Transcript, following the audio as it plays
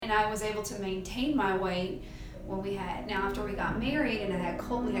I was able to maintain my weight after we got married and we had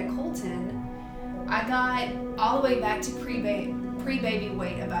Colton, I got all the way back to pre-baby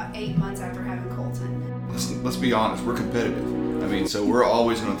weight about 8 months after having Colton. Let's be honest, we're competitive. I mean, so we're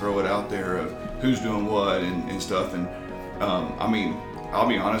always going to throw it out there of who's doing what and stuff. And I'll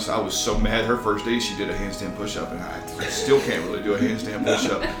be honest, I was so mad her first day she did a handstand push-up, and I still can't really do a handstand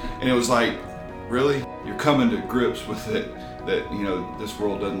push-up. And it was like, really? You're coming to grips with it that, this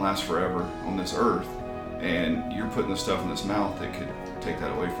world doesn't last forever on this earth, and you're putting the stuff in this mouth that could take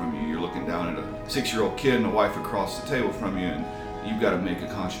that away from you. You're looking down at a 6-year-old kid and a wife across the table from you, and you've got to make a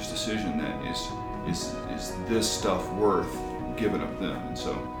conscious decision that is this stuff worth giving up them. And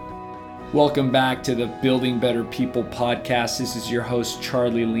so welcome back to the Building Better People podcast. This is your host,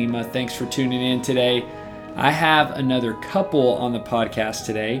 Charlie Lima. Thanks for tuning in today. I have another couple on the podcast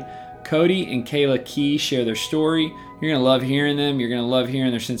today. Cody and Kayla Key share their story. You're going to love hearing them. You're going to love hearing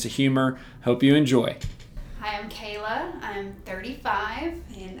their sense of humor. Hope you enjoy. Hi, I'm Kayla. I'm 35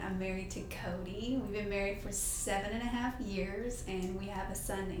 and I'm married to Cody. We've been married for 7.5 years and we have a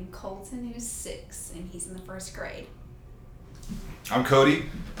son named Colton who's 6 and he's in the first grade. I'm Cody,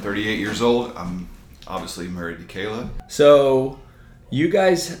 38 years old. I'm obviously married to Kayla. So you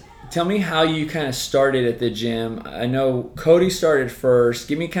guys, tell me how you kind of started at the gym. I know Cody started first.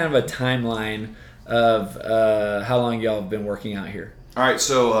 Give me kind of a timeline of how long y'all have been working out here. All right,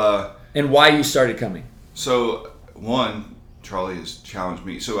 so and why you started coming. So one, Charlie has challenged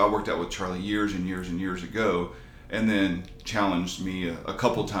me. So I worked out with Charlie years and years and years ago, and then challenged me a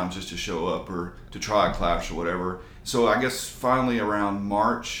couple times just to show up or to try a class or whatever. So I guess finally around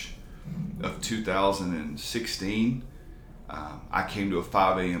March of 2016, I came to a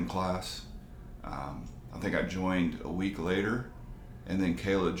 5 a.m. class. I think I joined a week later, and then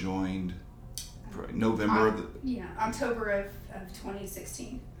Kayla joined October of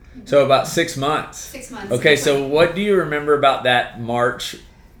 2016. So about 6 months. 6 months. Okay, so what do you remember about that March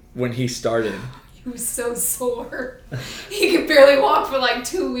when he started? He was so sore. He could barely walk for like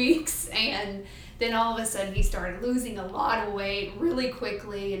 2 weeks, and then all of a sudden he started losing a lot of weight really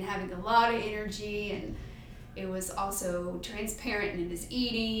quickly and having a lot of energy, and it was also transparent in his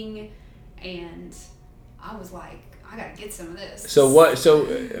eating, and I was like, I gotta get some of this. So what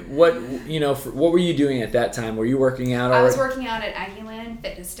were you doing at that time? Were you working out already? I was working out at Aggieland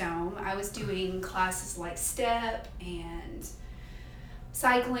Fitness Dome. I was doing classes like step and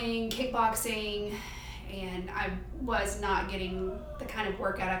cycling, kickboxing, and I was not getting the kind of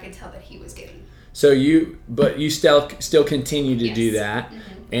workout I could tell that he was getting. So you still continue to do that,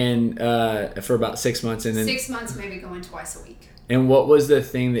 mm-hmm. and for about 6 months, and then 6 months, maybe going twice a week. And what was the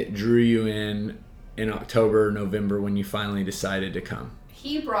thing that drew you in October, November, when you finally decided to come?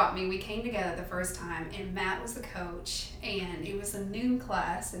 He brought me. We came together the first time, and Matt was the coach, and it was a noon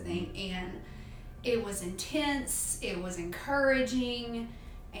class, I think, and it was intense. It was encouraging.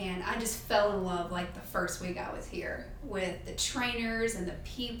 And I just fell in love like the first week I was here with the trainers and the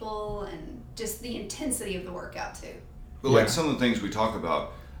people and just the intensity of the workout too. But like some of the things we talk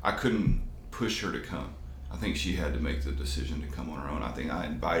about, I couldn't push her to come. I think she had to make the decision to come on her own. I think I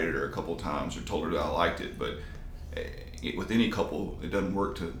invited her a couple times or told her that I liked it, but with any couple, it doesn't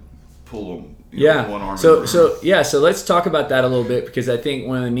work to pull them with one arm. So let's talk about that a little bit, because I think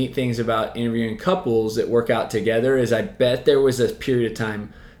one of the neat things about interviewing couples that work out together is I bet there was a period of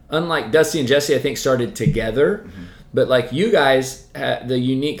time, unlike Dusty and Jesse, I think started together, mm-hmm. but like you guys, the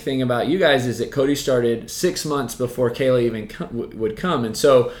unique thing about you guys is that Cody started 6 months before Kayla even would come. And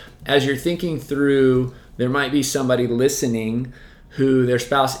so as you're thinking through, there might be somebody listening who their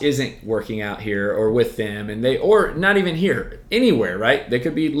spouse isn't working out here or with them, and or not even here, anywhere, right? They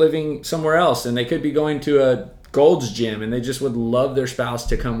could be living somewhere else, and they could be going to a Gold's Gym, and they just would love their spouse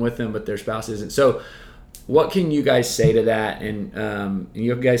to come with them, but their spouse isn't. So what can you guys say to that? And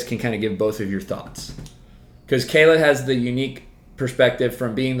you guys can kind of give both of your thoughts. Because Kayla has the unique perspective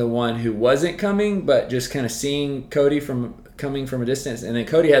from being the one who wasn't coming, but just kind of seeing Cody coming from a distance. And then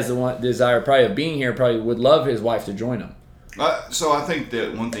Cody has the desire probably of being here, probably would love his wife to join him. So I think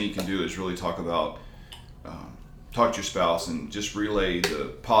that one thing you can do is really talk to your spouse and just relay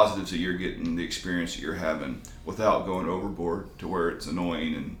the positives that you're getting, the experience that you're having, without going overboard to where it's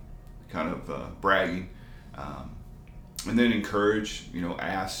annoying and kind of bragging. And then encourage,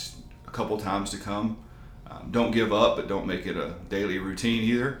 ask a couple times to come. Don't give up, but don't make it a daily routine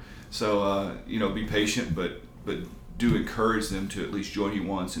either. So, be patient, but do encourage them to at least join you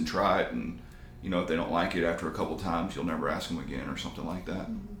once and try it. And, if they don't like it after a couple times, you'll never ask them again or something like that.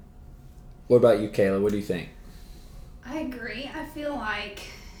 What about you, Kayla? What do you think? I agree. I feel like,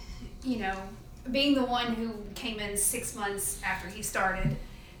 being the one who came in 6 months after he started,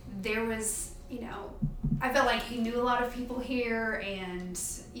 there was, I felt like he knew a lot of people here, and,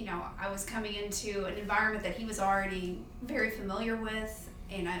 I was coming into an environment that he was already very familiar with.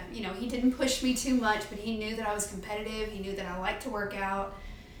 And, he didn't push me too much, but he knew that I was competitive. He knew that I liked to work out.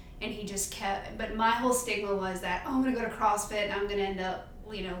 And he just kept, but my whole stigma was that, I'm going to go to CrossFit and I'm going to end up,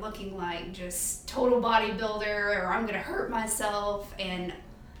 looking like just total bodybuilder, or I'm going to hurt myself. And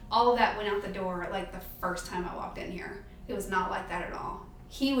all of that went out the door like the first time I walked in here. It was not like that at all.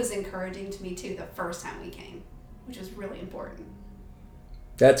 He was encouraging to me too the first time we came, which was really important.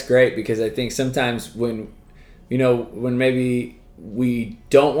 That's great, because I think sometimes when maybe we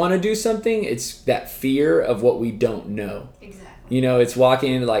don't want to do something, it's that fear of what we don't know. Exactly. It's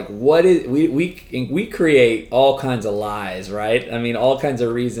walking into like, what is, we create all kinds of lies, right? I mean, all kinds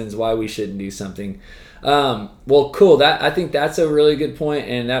of reasons why we shouldn't do something. Well, cool. I think that's a really good point,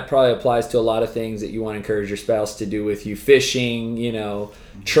 and that probably applies to a lot of things that you want to encourage your spouse to do with you: fishing,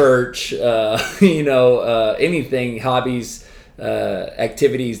 church, anything, hobbies,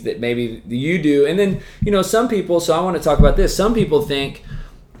 activities that maybe you do. And then, some people, so I want to talk about this. Some people think,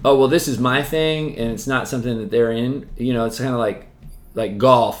 oh, well, this is my thing, and it's not something that they're in. It's kind of like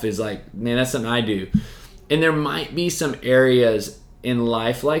golf is like, man, that's something I do. And there might be some areas in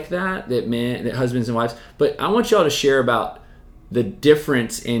life like that husbands and wives. But I want y'all to share about the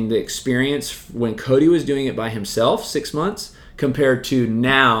difference in the experience when Cody was doing it by himself 6 months compared to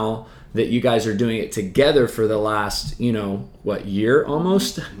now that you guys are doing it together for the last, year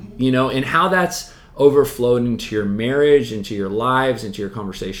almost, and how that's overflowed into your marriage, into your lives, into your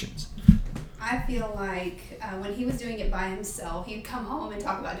conversations. I feel like when he was doing it by himself, he'd come home and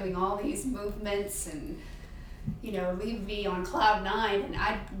talk about doing all these movements and, leave me on cloud nine, and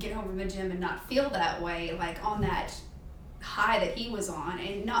I'd get home from the gym and not feel that way, like on that high that he was on,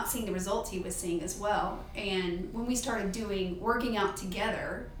 and not seeing the results he was seeing as well. And when we started working out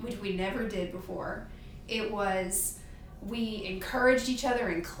together, which we never did before, we encouraged each other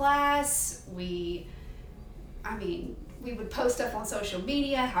in class. We would post stuff on social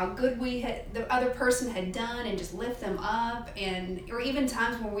media, how good the other person had done, and just lift them up. Or even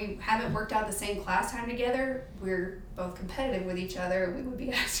times when we haven't worked out the same class time together, we're both competitive with each other. We would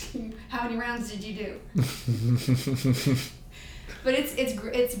be asking, how many rounds did you do? But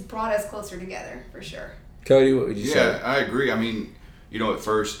it's brought us closer together for sure. Cody, what would you say? Yeah, I agree. I mean, at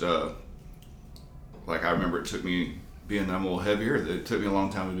first, I remember it took me, being that I'm a little heavier, it took me a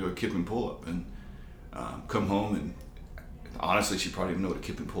long time to do a kip and pull up, and come home, and honestly, she probably didn't know what a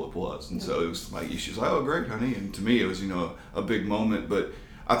kip and pull up was. And so it was like, she was like, oh, great, honey. And to me, it was, a big moment. But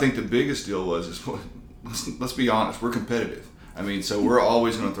I think the biggest deal was, let's be honest, we're competitive. I mean, so we're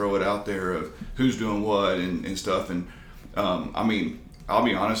always going to throw it out there of who's doing what and stuff. And I'll be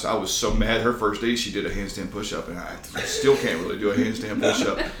honest, I was so mad her first day she did a handstand push-up, and I still can't really do a handstand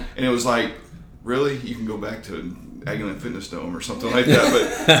push-up. And it was like, really? You can go back to Aggieland Fitness Dome or something like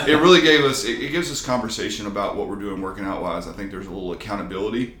that. But it really gives us conversation about what we're doing working out wise. I think there's a little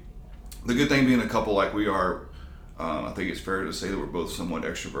accountability. The good thing being a couple like we are, I think it's fair to say that we're both somewhat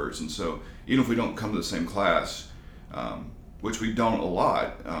extroverts. And so even if we don't come to the same class, which we don't a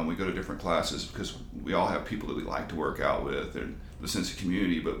lot, we go to different classes because we all have people that we like to work out with and the sense of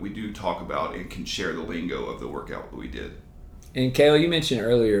community, but we do talk about and can share the lingo of the workout that we did. And Kayla, you mentioned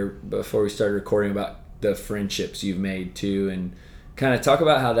earlier before we started recording about the friendships you've made too, and kind of talk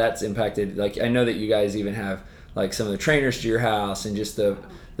about how that's impacted. Like, I know that you guys even have like some of the trainers to your house, and just the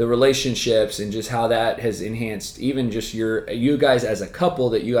relationships, and just how that has enhanced even just you guys as a couple,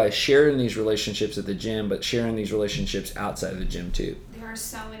 that you guys share in these relationships at the gym, but sharing these relationships outside of the gym too. There are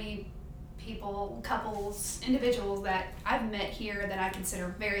so many couples, individuals that I've met here that I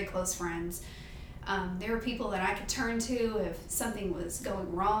consider very close friends. There are people that I could turn to if something was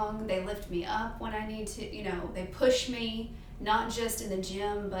going wrong. They lift me up when I need to, they push me, not just in the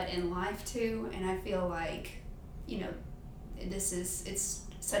gym, but in life too. And I feel like, it's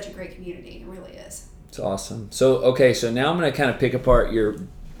such a great community. It really is. It's awesome. So now I'm going to kind of pick apart your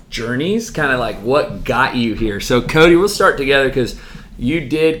journeys, kind of like what got you here. So Cody, we'll start together, because you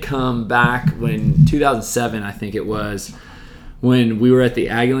did come back when 2007, I think it was, when we were at the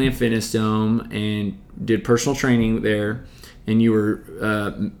Aggieland Fitness Dome and did personal training there, and you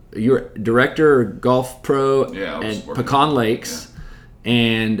were director of golf pro at Pecan Lakes,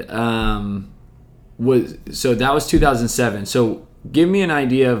 and that was 2007. So give me an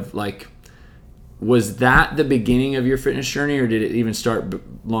idea of, like, was that the beginning of your fitness journey, or did it even start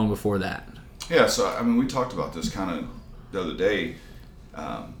long before that? Yeah, so we talked about this kind of the other day.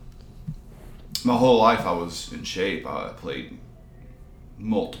 My whole life I was in shape. I played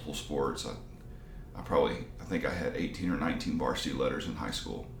multiple sports. I think I had 18 or 19 varsity letters in high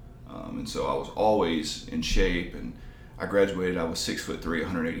school. And so I was always in shape, and I graduated, I was 6'3",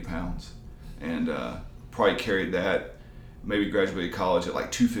 180 pounds, and probably carried that. Maybe graduated college at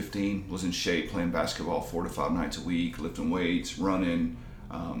like 215, was in shape, playing basketball 4 to 5 nights a week, lifting weights, running.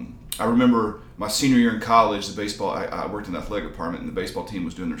 I remember my senior year in college, the baseball, I worked in the athletic department, and the baseball team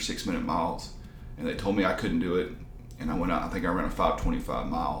was doing their 6-minute miles, and they told me I couldn't do it, and I went out, I think I ran a 5:25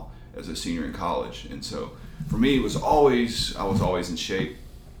 mile as a senior in college. And so for me, I was always in shape.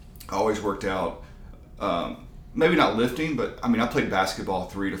 I always worked out. Maybe not lifting, but I mean, I played basketball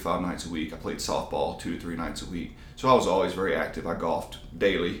 3 to 5 nights a week. I played softball 2 to 3 nights a week. So I was always very active. I golfed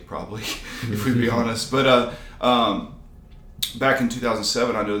daily, probably, if we be honest. But back in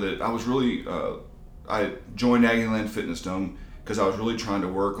 2007, I know that I was really, I joined Aggieland Fitness Dome because I was really trying to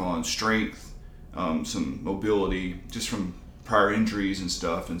work on strength, some mobility, just from prior injuries and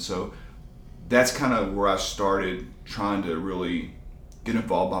stuff. And so that's kind of where I started trying to really get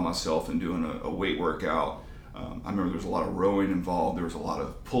involved by myself and doing a weight workout. I remember there was a lot of rowing involved. There was a lot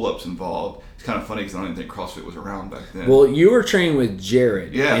of pull-ups involved. It's kind of funny because I don't even think CrossFit was around back then. Well, you were training with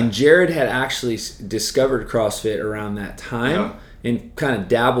Jared. Yeah. And Jared had actually discovered CrossFit around that time and kind of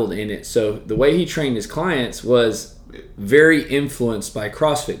dabbled in it. So the way he trained his clients was very influenced by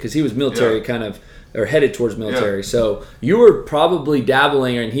CrossFit because he was military kind of, or headed towards military. So you were probably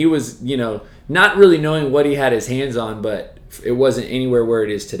dabbling, and he was, not really knowing what he had his hands on, but it wasn't anywhere where it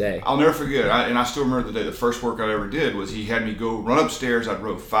is today. I'll never forget, and I still remember the day, the first workout I ever did was he had me go run upstairs. I'd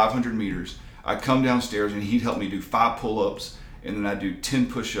row 500 meters. I'd come downstairs, and he'd help me do 5 pull-ups, and then I'd do 10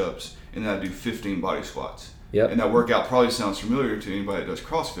 push-ups, and then I'd do 15 body squats. Yep. And that workout probably sounds familiar to anybody that does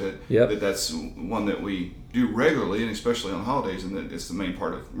CrossFit. Yep. That's one that we do regularly, and especially on holidays, and that it's the main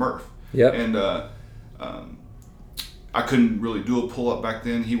part of Murph. Yep. And I couldn't really do a pull-up back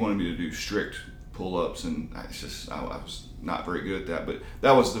then. He wanted me to do strict pull-ups, and I was not very good at that. But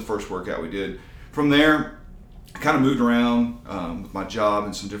that was the first workout we did. From there, I kind of moved around with my job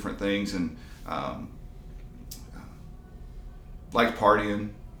and some different things, and liked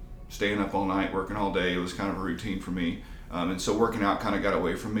partying, staying up all night, working all day. It was kind of a routine for me. And so working out kind of got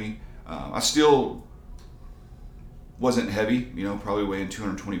away from me. I still wasn't heavy, probably weighing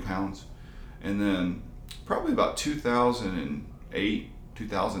 220 pounds. And then probably about 2008,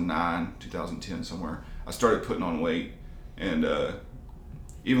 2009, 2010 somewhere, I started putting on weight. And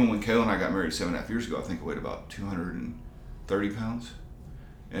even when Kayla and I got married 7.5 years ago, I think I weighed about 230 pounds.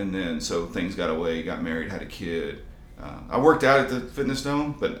 And then so things got away, got married, had a kid. I worked out at the Fitness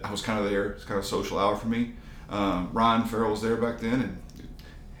Dome, but I was kind of there. It's kind of a social hour for me. Ryan Farrell was there back then,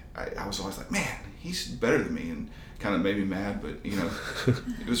 and I was always like, man, he's better than me, and kind of made me mad. But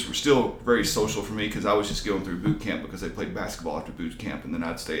it was still very social for me because I was just going through boot camp because they played basketball after boot camp, and then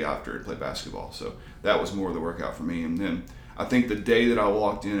I'd stay after and play basketball. So that was more of the workout for me. And then I think the day that I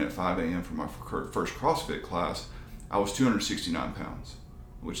walked in at 5 a.m. for my first CrossFit class, I was 269 pounds,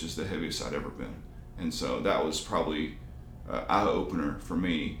 which is the heaviest I'd ever been. And so that was probably an eye-opener for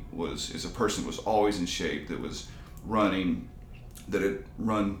me, as a person who was always in shape, that was running, that had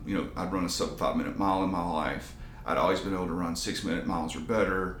run, I'd run a sub 5-minute mile in my life. I'd always been able to run 6-minute miles or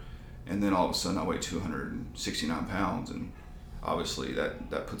better. And then all of a sudden I weighed 269 pounds. And obviously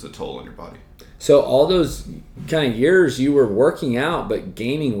that puts a toll on your body. So all those kind of years you were working out but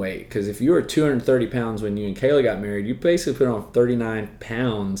gaining weight, because if you were 230 pounds when you and Kayla got married, you basically put on 39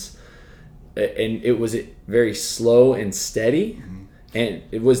 pounds. And it was very slow and steady. Mm-hmm. And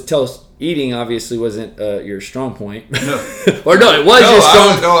it was, eating obviously wasn't your strong point. No. Or no, it was your strong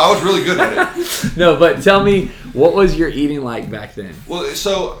point. No, I was really good at it. No, but tell me, what was your eating like back then? Well,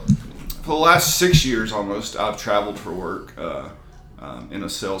 so for the last 6 years almost, I've traveled for work in a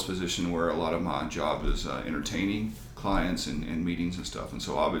sales position where a lot of my job is entertaining clients and meetings and stuff. And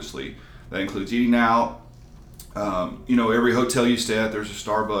so obviously that includes eating out. Every hotel you stay at, there's a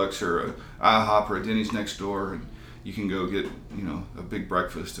Starbucks or a IHOP or a Denny's next door, and you can go get, a big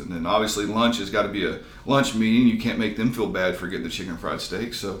breakfast. And then obviously lunch has got to be a lunch meeting. You can't make them feel bad for getting the chicken fried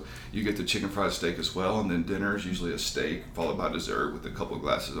steak, so you get the chicken fried steak as well. And then dinner is usually a steak followed by dessert with a couple of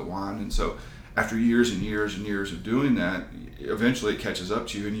glasses of wine. And so after years and years and years of doing that, eventually it catches up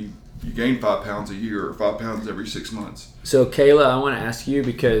to you, and you gain 5 pounds a year or 5 pounds every 6 months. So Kayla, I want to ask you,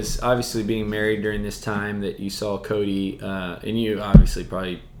 because obviously being married during this time that you saw Cody, and you obviously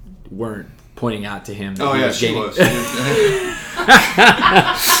probably weren't pointing out to him that he was gaining. Was.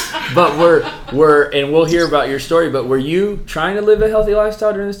 But and we'll hear about your story, but were you trying to live a healthy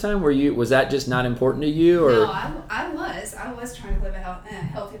lifestyle during this time? Was that just not important to you? Or? No, I was trying to live a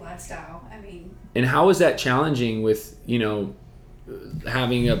healthy lifestyle. I mean. And how was that challenging with,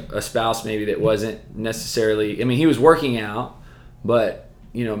 having a spouse maybe that wasn't necessarily, he was working out, but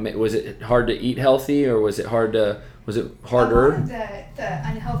was it hard to eat healthy, or was it harder? A lot of the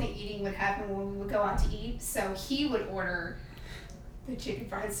unhealthy eating would happen when we would go out to eat. So he would order the chicken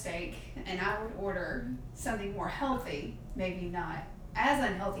fried steak, and I would order something more healthy, maybe not as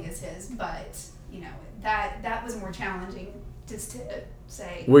unhealthy as his, but that was more challenging just to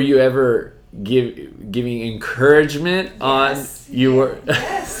say. Were you ever giving encouragement on you were?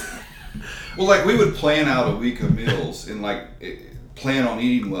 Yes. Well, like we would plan out a week of meals and plan on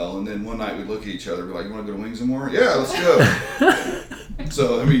eating well, and then one night we'd look at each other and be like, "You want to go to Wings and More? Yeah, let's go."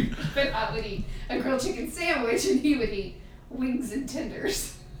 So I mean, but I would eat a grilled chicken sandwich, and he would eat wings and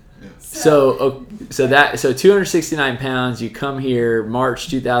tenders. Yeah. So 269 pounds. You come here March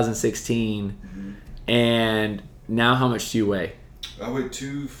 2016, and now how much do you weigh? I weighed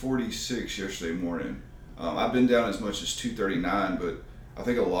 246 yesterday morning. I've been down as much as 239, but I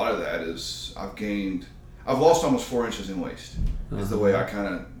think a lot of that is I've lost almost 4 inches in waist. Is the way I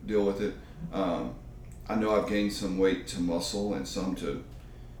kind of deal with it. I know I've gained some weight to muscle and some to,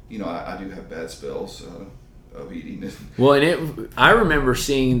 I do have bad spells of eating. Well, and I remember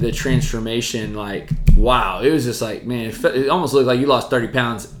seeing the transformation. Like, wow, it was just like, man, it almost looked like you lost 30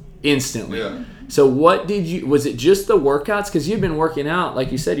 pounds instantly. Yeah. So what was it just the workouts? Because you've been working out, like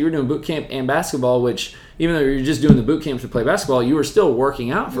you said, you were doing boot camp and basketball, which even though you're just doing the boot camps to play basketball, you were still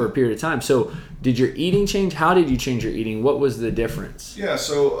working out for a period of time. So did your eating change? How did you change your eating? What was the difference? Yeah,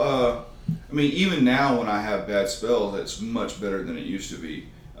 so, even now when I have bad spells, it's much better than it used to be.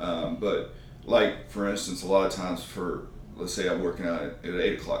 But like, for instance, a lot of times let's say I'm working out at an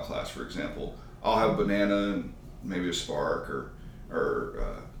 8 o'clock class, for example, I'll have a banana and maybe a Spark or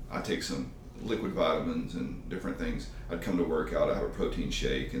I take some liquid vitamins and different things. I'd come to work out, I have a protein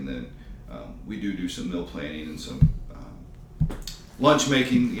shake, and then we do some meal planning and some lunch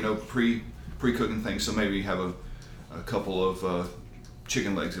making, pre-cooking things. So maybe have a couple of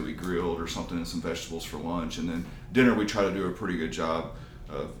chicken legs that we grilled or something and some vegetables for lunch. And then dinner we try to do a pretty good job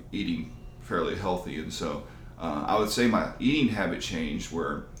of eating fairly healthy. And so I would say my eating habit changed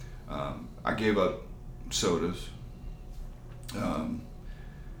where I gave up sodas.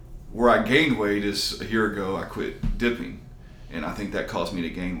 Where I gained weight is a year ago I quit dipping, and I think that caused me to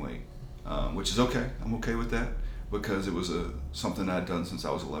gain weight, which is okay. I'm okay with that because it was something I'd done since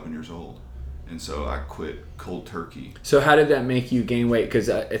I was 11 years old, and so I quit cold turkey. So how did that make you gain weight? Because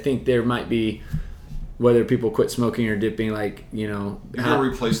I think there might be, whether people quit smoking or dipping, You gotta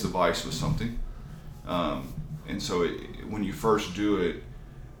replace the vice with something, and so when you first do it,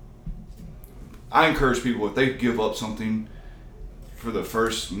 I encourage people, if they give up something for the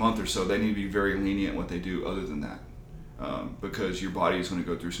first month or so, they need to be very lenient in what they do other than that, because your body is going to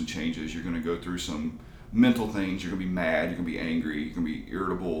go through some changes. You're going to go through some mental things. You're going to be mad. You're going to be angry. You're going to be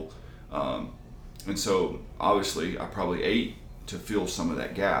irritable, and so obviously I probably ate to fill some of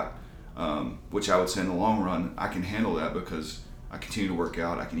that gap, which I would say in the long run I can handle that because I continue to work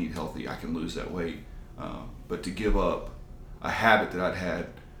out. I can eat healthy. I can lose that weight, but to give up a habit that I'd had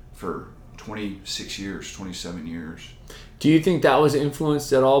for 26 years, 27 years. Do you think that was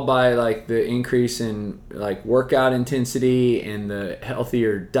influenced at all by the increase in workout intensity and the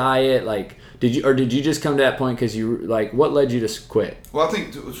healthier diet? Did you just come to that point because you what led you to quit? Well, I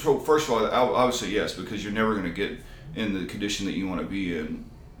think so. First of all, I would say yes, because you're never going to get in the condition that you want to be in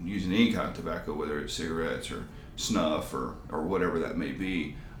using any kind of tobacco, whether it's cigarettes or snuff or whatever that may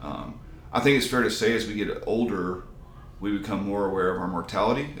be. I think it's fair to say as we get older, we become more aware of our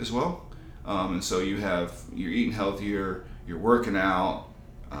mortality as well. And so you're eating healthier, you're working out,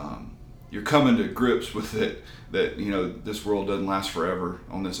 you're coming to grips with it that this world doesn't last forever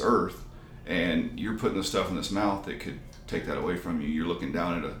on this earth, and you're putting the stuff in this mouth that could take that away from you. You're looking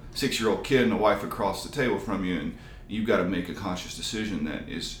down at a 6-year-old kid and a wife across the table from you, and you've got to make a conscious decision that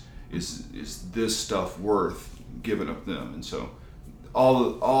is this stuff worth giving up them. And so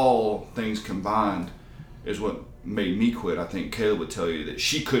all things combined is what made me quit. I think Kayla would tell you that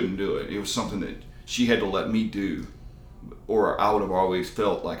she couldn't do it. It was something that she had to let me do, or I would have always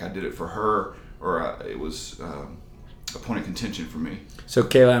felt like I did it for her, or it was a point of contention for me. So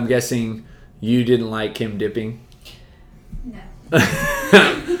Kayla, I'm guessing you didn't like him dipping? No.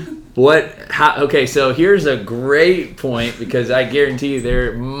 Okay, so here's a great point, because I guarantee you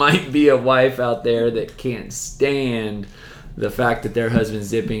there might be a wife out there that can't stand the fact that their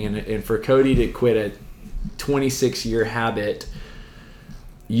husband's dipping, and for Cody to quit a 26-year habit,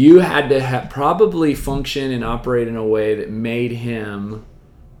 you had to probably function and operate in a way that made him,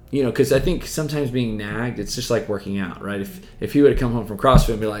 because I think sometimes being nagged, it's just like working out, right? If he would have come home from CrossFit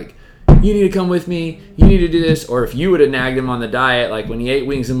and be like, you need to come with me, you need to do this. Or if you would have nagged him on the diet, like when he ate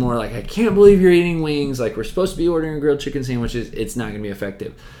wings and more, like, I can't believe you're eating wings, like we're supposed to be ordering grilled chicken sandwiches, it's not going to be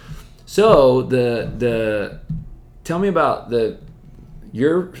effective. So tell me about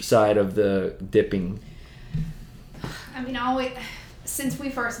your side of the dipping. I mean, since we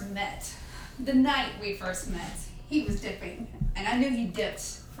first met, the night we first met, he was dipping, and I knew he dipped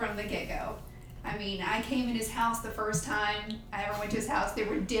from the get-go. I mean, I came in his house the first time I ever went to his house. There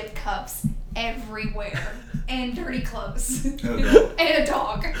were dip cups everywhere, and dirty clothes, and a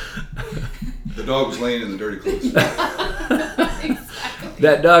dog. The dog was laying in the dirty clothes. Exactly.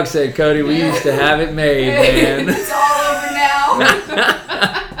 That dog said, Cody, we used to have it made, man. It's all over now.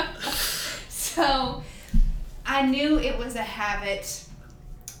 So I knew it was a habit.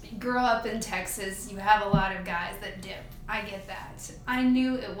 Grew up in Texas, you have a lot of guys that dip. I get that. I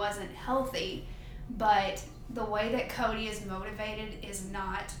knew it wasn't healthy, but the way that Cody is motivated is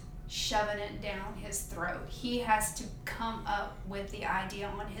not shoving it down his throat. He has to come up with the idea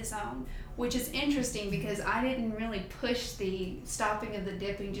on his own, which is interesting because I didn't really push the stopping of the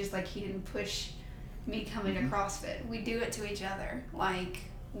dipping just like he didn't push me coming to CrossFit. We do it to each other. Like,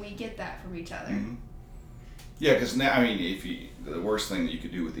 we get that from each other. Mm-hmm. Yeah, because now, I mean, the worst thing that you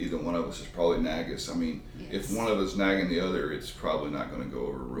could do with either one of us is probably nag us. I mean, Yes. if one of us nagging the other, it's probably not going to go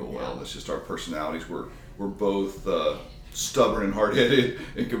over real well. It's just our personalities. We're both stubborn and hard-headed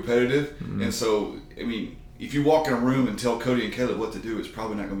and competitive. Mm-hmm. And so, I mean, if you walk in a room and tell Cody and Caleb what to do, it's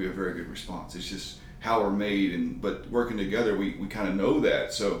probably not going to be a very good response. It's just how we're made. But working together, we kind of know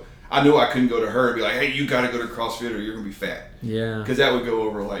that. So I knew I couldn't go to her and be like, hey, you got to go to CrossFit or you're going to be fat. Yeah. Because that would go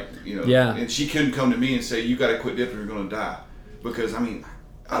over like, Yeah. And she couldn't come to me and say, you got to quit dipping or you're going to die. Because, I mean,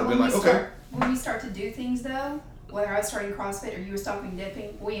 I'd have been like, okay. When we start to do things, though, whether I was starting CrossFit or you were stopping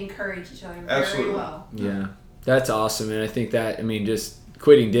dipping, we encourage each other very well. Yeah. That's awesome. And I think that, I mean, just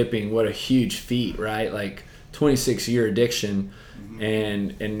quitting dipping, what a huge feat, right? Like 26-year addiction,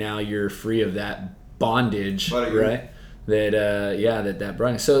 mm-hmm. and now you're free of that bondage, right? That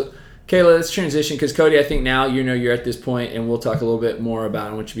brought. So, Kayla, let's transition because Cody, I think now you're at this point, and we'll talk a little bit more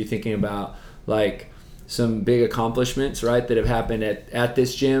about what you be thinking about, like some big accomplishments, right, that have happened at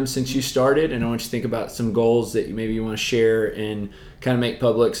this gym since you started. And I want you to think about some goals that maybe you want to share and kind of make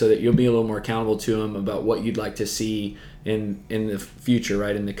public so that you'll be a little more accountable to them about what you'd like to see in the future,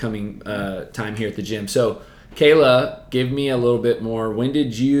 right, in the coming time here at the gym. So, Kayla, give me a little bit more. When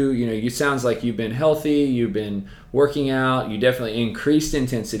did you sounds like you've been healthy, you've been working out, you definitely increased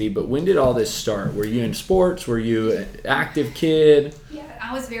intensity, but when did all this start? Were you in sports? Were you an active kid? Yeah,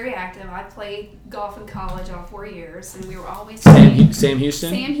 I was very active. I played golf in college all 4 years, and we were always Sam Houston?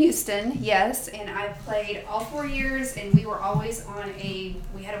 Sam Houston, yes. And I played all 4 years, and we were always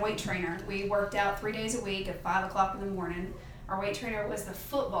we had a weight trainer. We worked out 3 days a week at 5 o'clock in the morning. Our weight trainer was the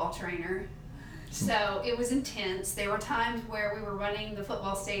football trainer. So it was intense. There were times where we were running the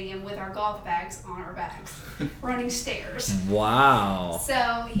football stadium with our golf bags on our backs, running stairs. Wow.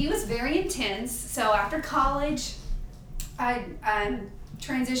 So he was very intense. So after college, I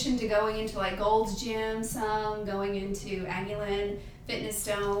transitioned to going into like Gold's Gym, going into Agulin Fitness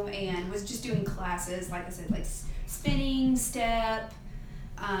Dome, and was just doing classes, like I said, like spinning, step,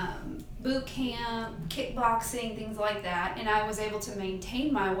 boot camp, kickboxing, things like that. And I was able to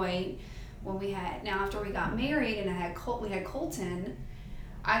maintain my weight. After we got married and we had Colton,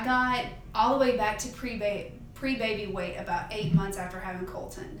 I got all the way back to pre-baby weight about 8 months after having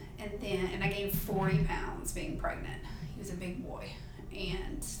Colton, and I gained 40 pounds being pregnant. He was a big boy,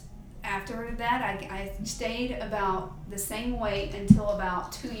 and after that I stayed about the same weight until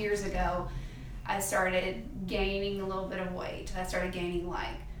about 2 years ago. I started gaining a little bit of weight. I started gaining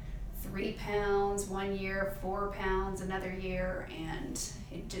like 3 pounds 1 year, 4 pounds another year, and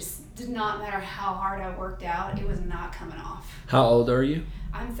it just did not matter how hard I worked out, it was not coming off. How old are you?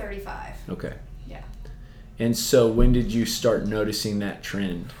 I'm 35. Okay. Yeah. And so when did you start noticing that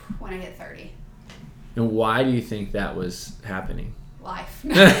trend? When I hit 30. And why do you think that was happening? Life.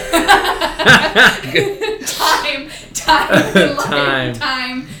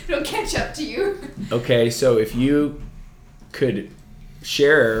 Time. It'll catch up to you. Okay, so if you could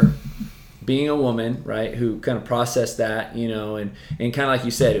share being a woman, right, who kind of processed that, and kind of like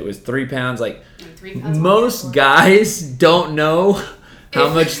you said, it was 3 pounds. Like 3 pounds most guys don't know how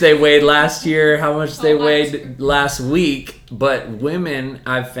much they weighed last year, how much they weighed last week, but women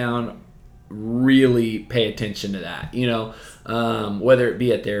I've found really pay attention to that, whether it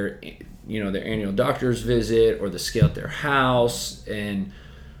be at their annual doctor's visit or the scale at their house. And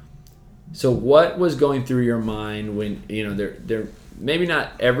so what was going through your mind when, they're maybe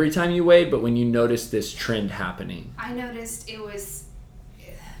not every time you weighed, but when you noticed this trend happening? I noticed it was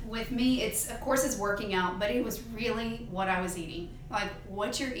with me, of course it's working out, but it was really what I was eating. Like,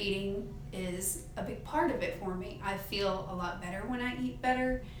 what you're eating is a big part of it for me. I feel a lot better when I eat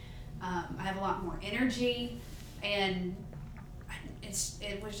better. I have a lot more energy, and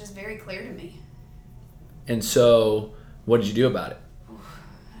it was just very clear to me. And so, what did you do about it?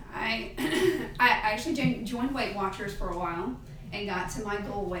 I actually joined Weight Watchers for a while and got to my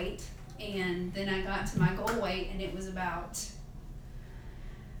goal weight, and then I got to my goal weight, and it was about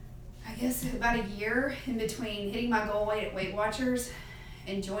a year in between hitting my goal weight at Weight Watchers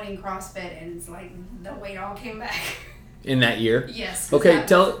and joining CrossFit, and it's like the weight all came back. In that year? Yes. Okay,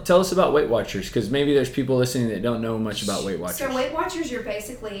 tell us about Weight Watchers, because maybe there's people listening that don't know much about Weight Watchers. So Weight Watchers, you're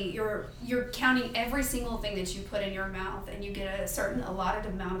basically you're counting every single thing that you put in your mouth, and you get a certain allotted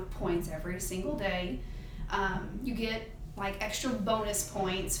amount of points every single day. You get like extra bonus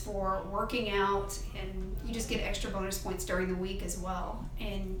points for working out, and you just get extra bonus points during the week as well.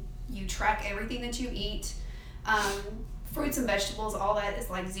 And you track everything that you eat. Fruits and vegetables, all that is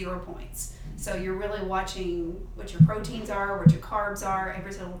like 0 points. So you're really watching what your proteins are, what your carbs are,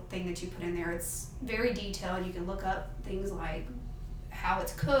 every single thing that you put in there. It's very detailed. You can look up things like how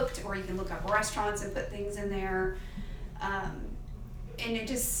it's cooked, or you can look up restaurants and put things in there. And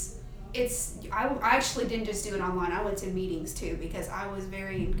I actually didn't just do it online. I went to meetings too, because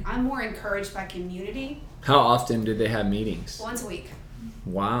I'm more encouraged by community. How often did they have meetings? Once a week.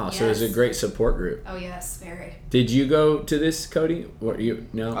 Wow, Yes. So it was a great support group. Oh yes, very. Did you go to this, Cody?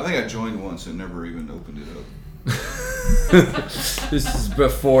 No? I think I joined once and never even opened it up. This is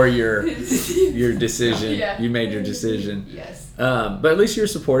before your decision. Yeah. You made your decision. Yes. But at least you're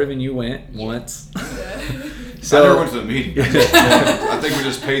supportive, and you went once. I never went to the meeting. I think we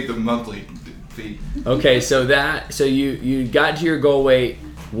just paid the monthly fee. Okay, so you got to your goal weight.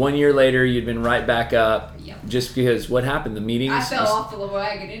 1 year later, you'd been right back up. Yep. Just because what happened? The meetings. I fell off the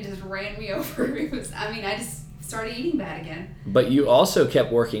wagon. It just ran me over. I just started eating bad again. But you also kept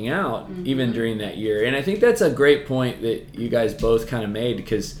working out even during that year. And I think that's a great point that you guys both kind of made,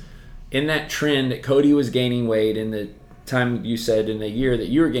 because in that trend that Cody was gaining weight, in the time you said in the year that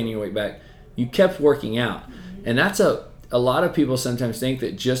you were gaining your weight back, you kept working out. And that's a lot of people sometimes think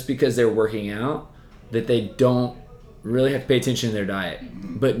that just because they're working out that they don't really have to pay attention to their diet.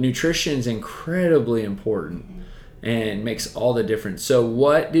 But nutrition is incredibly important and makes all the difference. So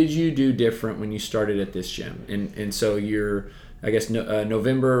what did you do different when you started at this gym? And so you're, I guess,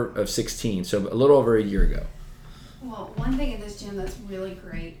 November of 16, so a little over a year ago. Well, one thing at this gym that's really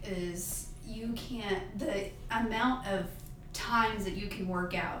great is the amount of times that you can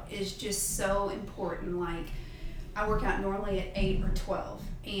work out is just so important. Like, I work out normally at 8 or 12,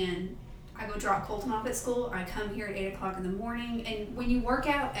 and I go drop Colton off at school. I come here at 8 o'clock in the morning. And when you work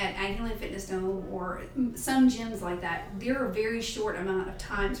out at Aggieland Fitness Dome or some gyms like that, there are very short amount of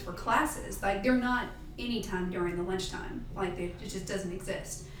times for classes. Like, they're not any time during the lunchtime. Like, it just doesn't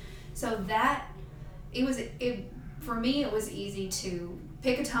exist. So for me, it was easy to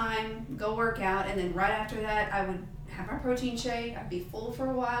pick a time, go work out, and then right after that, I would have my protein shake. I'd be full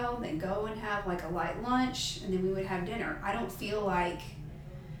for a while, then go and have like a light lunch, and then we would have dinner. I don't feel like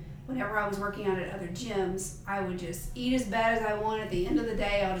whenever I was working out at other gyms, I would just eat as bad as I want. At the end of the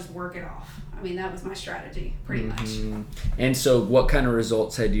day, I'll just work it off. I mean, that was my strategy, pretty much. And so what kind of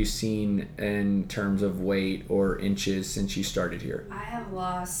results had you seen in terms of weight or inches since you started here? I have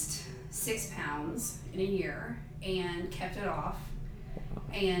lost 6 pounds in a year and kept it off.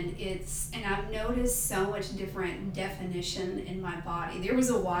 And I've noticed so much different definition in my body. There was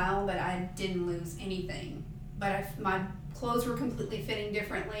a while that I didn't lose anything, but my clothes were completely fitting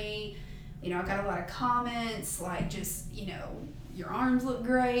differently. I got a lot of comments like, just, your arms look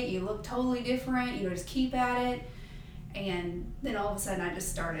great, you look totally different, just keep at it. And then all of a sudden I just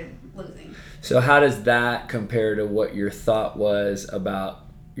started losing. So how does that compare to what your thought was about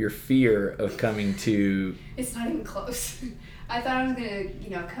your fear of coming to... It's not even close. I thought I was going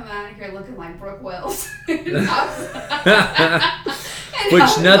to, come out of here looking like Brooke Wells. Which,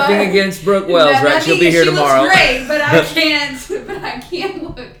 nothing against Brooke Wells, right? She'll be here tomorrow. She looks great, but I can't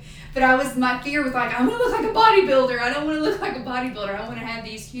look. But my fear was like, I want to look like a bodybuilder. I don't want to look like a bodybuilder. I want to have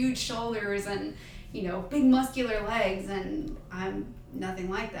these huge shoulders and, big muscular legs, and I'm nothing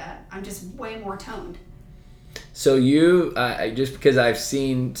like that. I'm just way more toned. So you, just because I've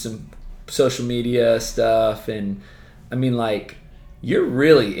seen some social media stuff, and I mean, like, you're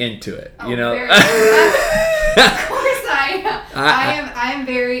really into it, Very, of course I am. I am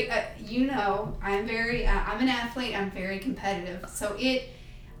very, I am very, I'm an athlete. I'm very competitive. So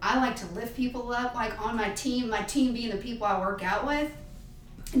I like to lift people up, like on my team being the people I work out with.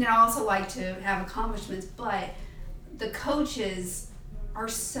 And then I also like to have accomplishments, but the coaches are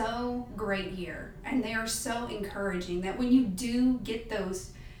so great here, and they are so encouraging that when you do get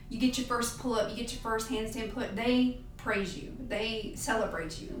those, you get your first pull-up, you get your first handstand put, they praise you, they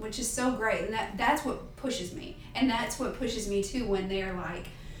celebrate you, which is so great. And that's what pushes me, and that's what pushes me too when they're like,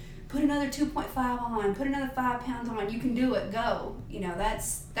 put another 2.5 on, put another 5 pounds on, you can do it, go.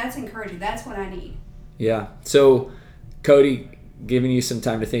 That's encouraging. That's what I need. Yeah. So Cody, giving you some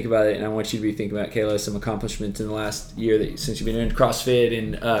time to think about it, and I want you to be thinking about, Kayla, some accomplishments in the last year since you've been in CrossFit,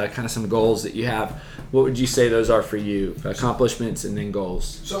 and kind of some goals that you have. What would you say those are for you? Accomplishments and then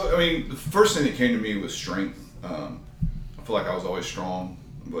goals. So, I mean, the first thing that came to me was strength. I feel like I was always strong,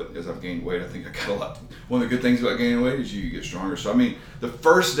 but as I've gained weight, I think I got a lot. One of the good things about gaining weight is you get stronger. So, I mean, the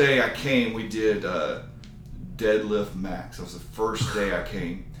first day I came, we did deadlift max. That was the first day I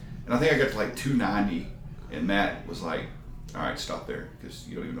came. And I think I got to like 290, and Matt was like, all right, stop there, because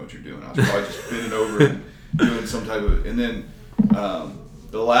you don't even know what you're doing. I was probably just bending over and doing some type of, and then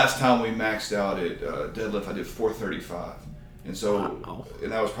the last time we maxed out at deadlift, I did 435. And so, wow.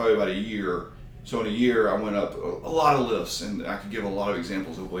 And that was probably about a year. So in a year, I went up a lot of lifts, and I could give a lot of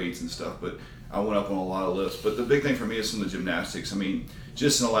examples of weights and stuff, but I went up on a lot of lifts. But the big thing for me is some of the gymnastics. I mean,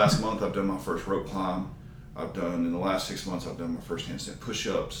 just in the last month, I've done my first rope climb. In the last 6 months, I've done my first handstand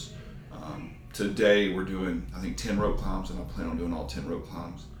push-ups. Today, we're doing, I think, 10 rope climbs, and I plan on doing all 10 rope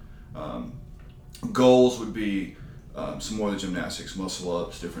climbs. Goals would be some more of the gymnastics,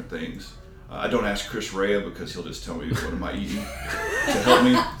 muscle-ups, different things. I don't ask Chris Rea because he'll just tell me what am I eating to help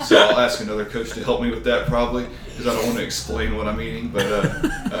me. So I'll ask another coach to help me with that probably, because I don't want to explain what I'm eating. But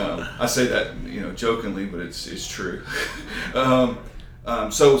I say that jokingly, but it's true.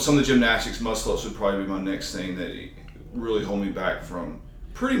 So some of the gymnastics, muscle-ups would probably be my next thing that really hold me back from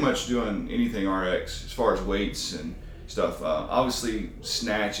pretty much doing anything RX as far as weights and stuff. Obviously,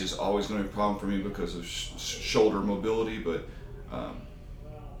 snatch is always going to be a problem for me because of shoulder mobility, but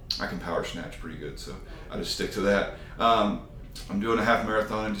I can power snatch pretty good, so I just stick to that. I'm doing a half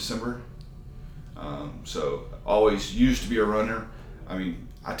marathon in December, so always used to be a runner. I mean,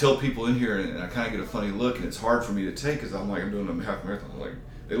 I tell people in here, and I kind of get a funny look, and it's hard for me to take because I'm doing a half marathon. Like,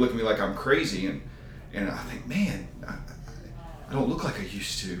 they look at me like I'm crazy, and I think, man, I don't look like I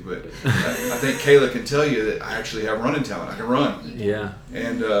used to, but I think Kayla can tell you that I actually have running talent. I can run. Yeah.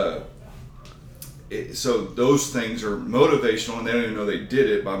 And so those things are motivational, and they don't even know they did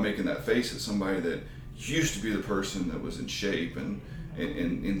it by making that face at somebody that used to be the person that was in shape and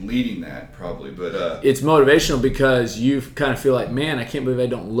leading that probably. But it's motivational because you kind of feel like, man, I can't believe I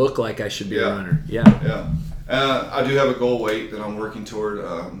don't look like I should be a runner. Yeah. Yeah. I do have a goal weight that I'm working toward.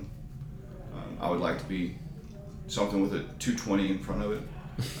 I would like to be something with a 220 in front of it.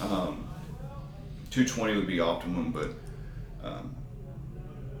 220 would be optimum, but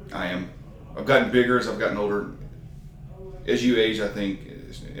I've gotten bigger as I've gotten older. As you age, I think,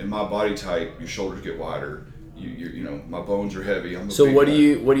 in my body type, your shoulders get wider. My bones are heavy. So what do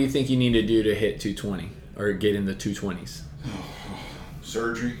you think you need to do to hit 220 or get in the 220s?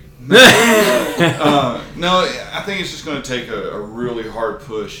 Surgery? No, I think it's just going to take a really hard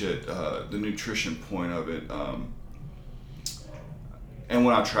push at the nutrition point of it. And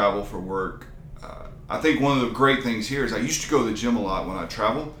when I travel for work, I think one of the great things here is I used to go to the gym a lot when I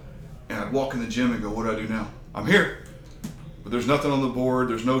travel, and I'd walk in the gym and go, what do I do now? I'm here. But there's nothing on the board.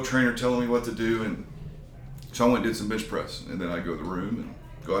 There's no trainer telling me what to do. And so I went and did some bench press, and then I go to the room and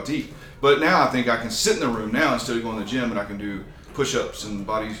go out to eat. But now I think I can sit in the room now instead of going to the gym, and I can do push-ups and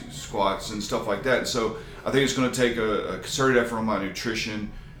body squats and stuff like that. So I think it's going to take a concerted effort on my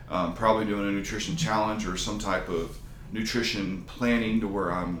nutrition, probably doing a nutrition challenge or some type of nutrition planning to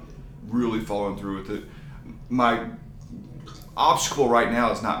where I'm really following through with it. My obstacle right now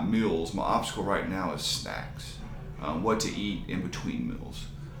is not meals. My obstacle right now is snacks. What to eat in between meals.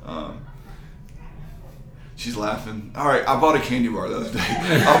 She's laughing. All right, I bought a candy bar the other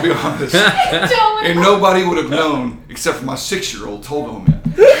day. I'll be honest. And nobody would have known except for my 6-year-old told on me. He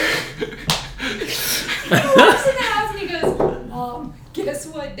walks in the house and he goes, Mom, guess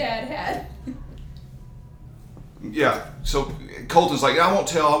what Dad had? Yeah, so Colton's like, I won't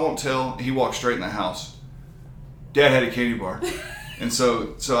tell. He walked straight in the house. Dad had a candy bar. And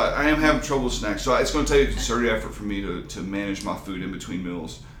so I am having trouble with snacks. So it's going to take a concerted effort for me to manage my food in between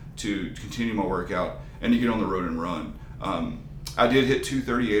meals, to continue my workout, and to get on the road and run. I did hit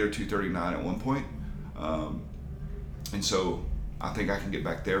 238 or 239 at one point. And so I think I can get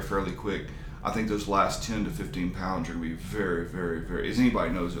back there fairly quick. I think those last 10 to 15 pounds are going to be very, very, very, as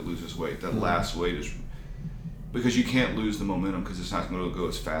anybody knows that loses weight, that last weight is, because you can't lose the momentum because it's not going to go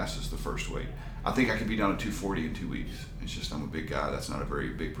as fast as the first weight. I think I could be down to 240 in 2 weeks. It's just I'm a big guy. That's not a very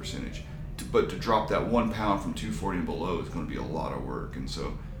big percentage. but to drop that 1 pound from 240 and below is going to be a lot of work, and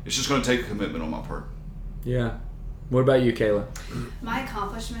so it's just going to take a commitment on my part. Yeah. What about you, Kayla? My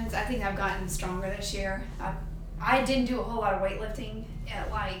accomplishments, I think I've gotten stronger this year. I didn't do a whole lot of weightlifting,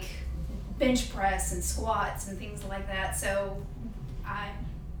 like bench press and squats and things like that. So I,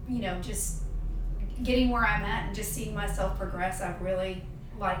 just getting where I'm at and just seeing myself progress, I've really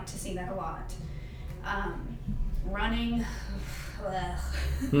liked to see that a lot. Running,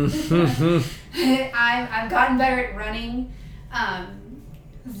 I've gotten better at running.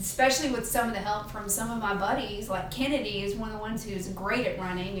 Especially with some of the help from some of my buddies, like Kennedy is one of the ones who's great at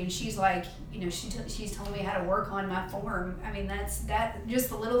running, and she's like, she's told me how to work on my form. I mean, that just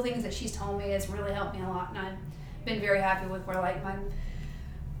the little things that she's told me has really helped me a lot, and I've been very happy with where like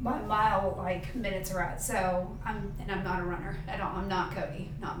my mile like minutes are at. So I'm not a runner at all. I'm not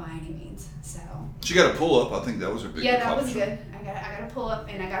Cody, not by any means. So she got a pull up. I think that was her big. Yeah, that was good. I got a pull up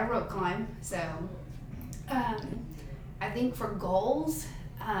and I got a rope climb. So I think for goals.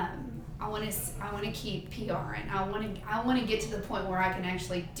 I want to keep PRing. I want to get to the point where I can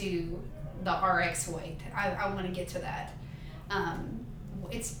actually do the RX weight. I want to get to that.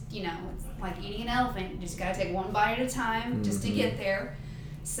 It's it's like eating an elephant. You just gotta take one bite at a time just to get there.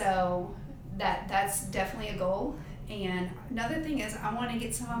 So that's definitely a goal. And another thing is I want to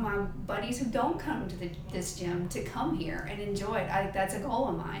get some of my buddies who don't come to this gym to come here and enjoy it. That's a goal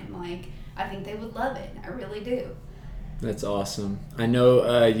of mine. Like I think they would love it. I really do. That's awesome. I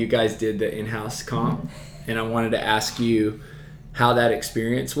know you guys did the in-house comp, and I wanted to ask you how that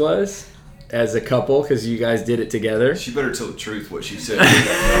experience was as a couple, because you guys did it together. She better tell the truth what she said.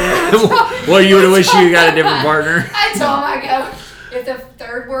 Well, you would have wished you got a different partner. I told him, I go, if the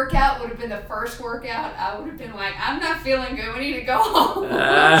third workout would have been the first workout, I would have been like, I'm not feeling good. We need to go home.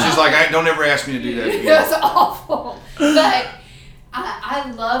 She's like, don't ever ask me to do that again. It was awful. But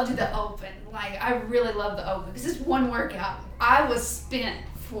I loved the open. Like, I really loved the open because it's one workout. I was spent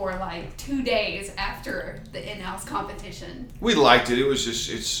for like 2 days after the in-house competition. We liked it. It was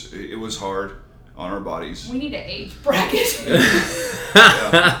just, it was hard on our bodies. We need an age bracket.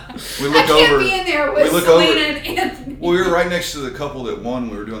 Yeah. We look I can't over, be in there with Selena and Anthony. Well, we were right next to the couple that won.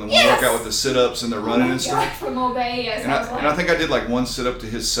 We were doing the one workout with the sit-ups and the running and stuff. From Obey, yes. And I think I did like one sit-up to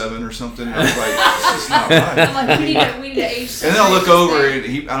his 7 or something. And I was like, this is not right. I'm like, we need to age. And then I look over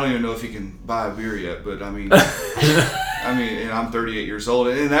and I don't even know if he can buy a beer yet, but I mean, and I'm 38 years old.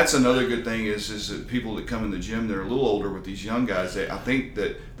 And that's another good thing is that people that come in the gym, they're a little older with these young guys. I think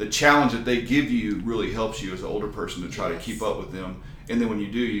that the challenge that they give you really helps you as an older person to try to keep up with them. And then when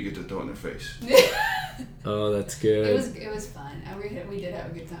you do, you get to throw it in their face. Oh, that's good. It was fun. We did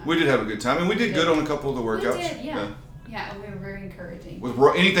have a good time. We did have a good time, and we did good on a couple of the workouts. We did, yeah. Yeah, we were very encouraging. With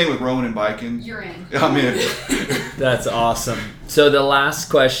anything with rowing and biking, you're in. I'm in. That's awesome. So the last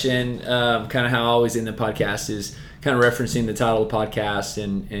question, kind of how I always end the podcast, is kind of referencing the title of the podcast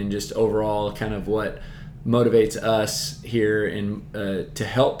and just overall kind of what motivates us here and to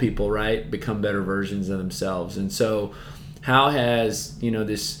help people, right, become better versions of themselves. And so how has,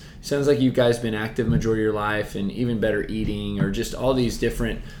 this sounds like you guys been active majority of your life, and even better eating, or just all these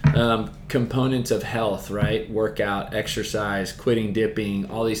different components of health, right? Workout, exercise, quitting dipping,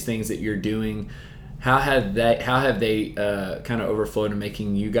 all these things that you're doing. How have they kind of overflowed to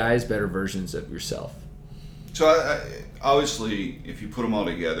making you guys better versions of yourself? So obviously, if you put them all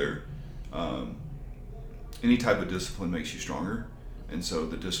together, any type of discipline makes you stronger. And so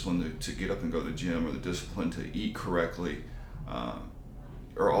the discipline to get up and go to the gym, or the discipline to eat correctly,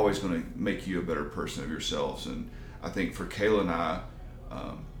 are always going to make you a better person of yourselves. And I think for Kayla and I,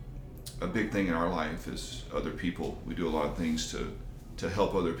 a big thing in our life is other people. We do a lot of things to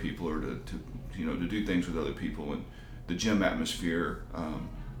help other people, or to do things with other people. And the gym atmosphere,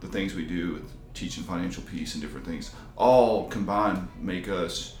 the things we do with teaching financial peace and different things, all combined make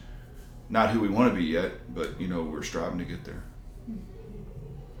us not who we want to be yet, but we're striving to get there.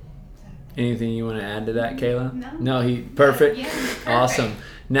 Anything you want to add to that, Kayla? No. Perfect. Yeah, perfect. Awesome.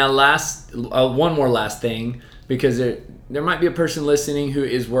 Now, one more last thing, because there might be a person listening who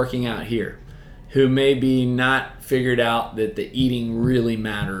is working out here, who maybe not figured out that the eating really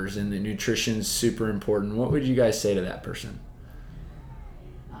matters and that nutrition's super important. What would you guys say to that person?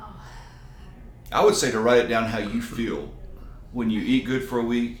 I would say to write it down how you feel when you eat good for a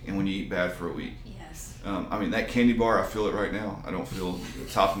week and when you eat bad for a week. Yes. That candy bar, I feel it right now. I don't feel the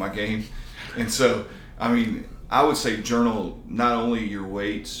top of my game. And so, I would say journal not only your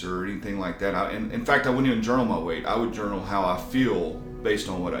weights or anything like that. In fact, I wouldn't even journal my weight. I would journal how I feel based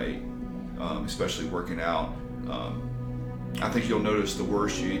on what I eat, especially working out. I think you'll notice the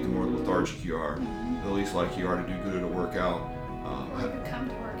worse you eat, the more lethargic you are, the least likely you are to do good at a workout. Come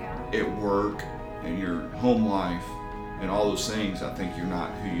to work out. at work and your home life and all those things, I think you're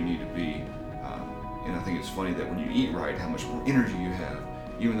not who you need to be. And I think it's funny that when you eat right, how much more energy you have,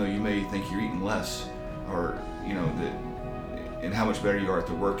 even though you may think you're eating less, or and how much better you are at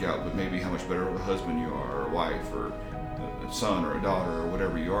the workout, but maybe how much better of a husband you are, or a wife, or a son, or a daughter, or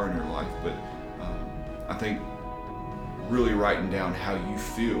whatever you are in your life. But I think really writing down how you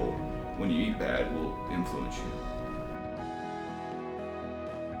feel when you eat bad will influence you.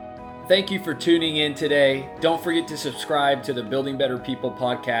 Thank you for tuning in today. Don't forget to subscribe to the Building Better People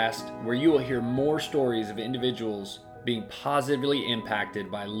podcast, where you will hear more stories of individuals being positively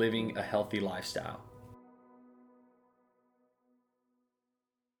impacted by living a healthy lifestyle.